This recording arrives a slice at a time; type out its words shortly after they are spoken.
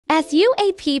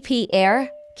SUAPP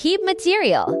air, keep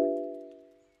material.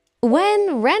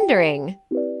 When rendering,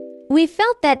 we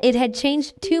felt that it had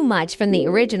changed too much from the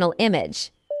original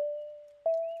image.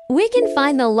 We can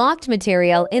find the locked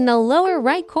material in the lower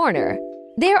right corner.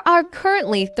 There are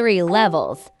currently 3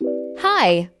 levels: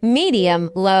 high, medium,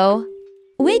 low.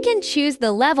 We can choose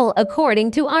the level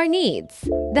according to our needs.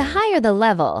 The higher the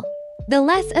level, the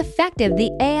less effective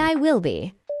the AI will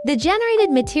be. The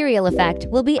generated material effect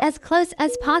will be as close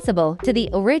as possible to the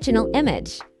original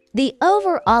image. The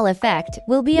overall effect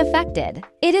will be affected.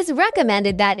 It is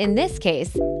recommended that in this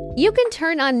case, you can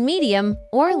turn on medium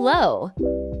or low.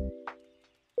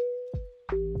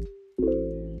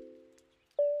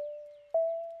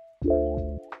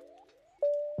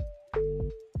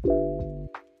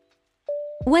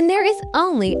 When there is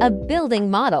only a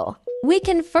building model, we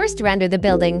can first render the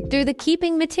building through the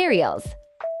keeping materials.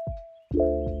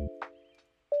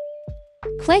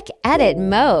 Click Edit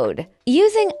Mode.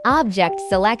 Using Object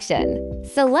Selection,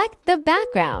 select the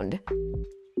background.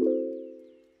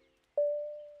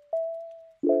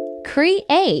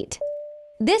 Create.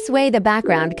 This way the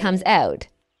background comes out.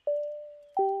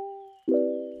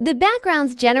 The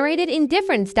backgrounds generated in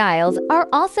different styles are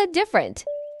also different.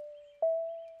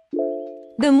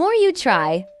 The more you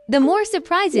try, the more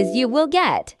surprises you will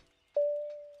get.